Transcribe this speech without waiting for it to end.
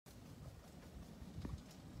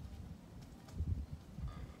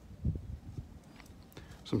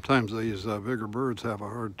Sometimes these bigger birds have a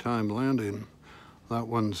hard time landing. That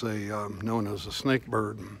one's known as a snake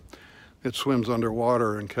bird. It swims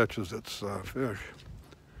underwater and catches its fish.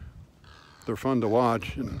 They're fun to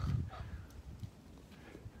watch. And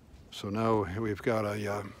so now we've got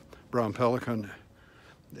a brown pelican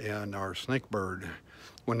and our snake bird.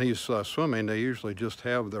 When he's swimming, they usually just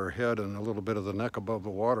have their head and a little bit of the neck above the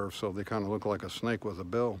water, so they kind of look like a snake with a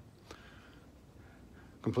bill.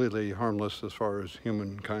 Completely harmless as far as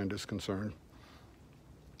humankind is concerned.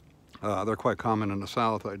 They're quite common in the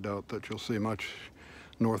south. I doubt that you'll see much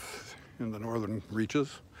north in the northern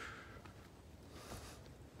reaches.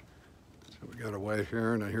 So we got a white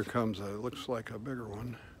heron, and here comes looks like a bigger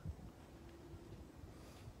one.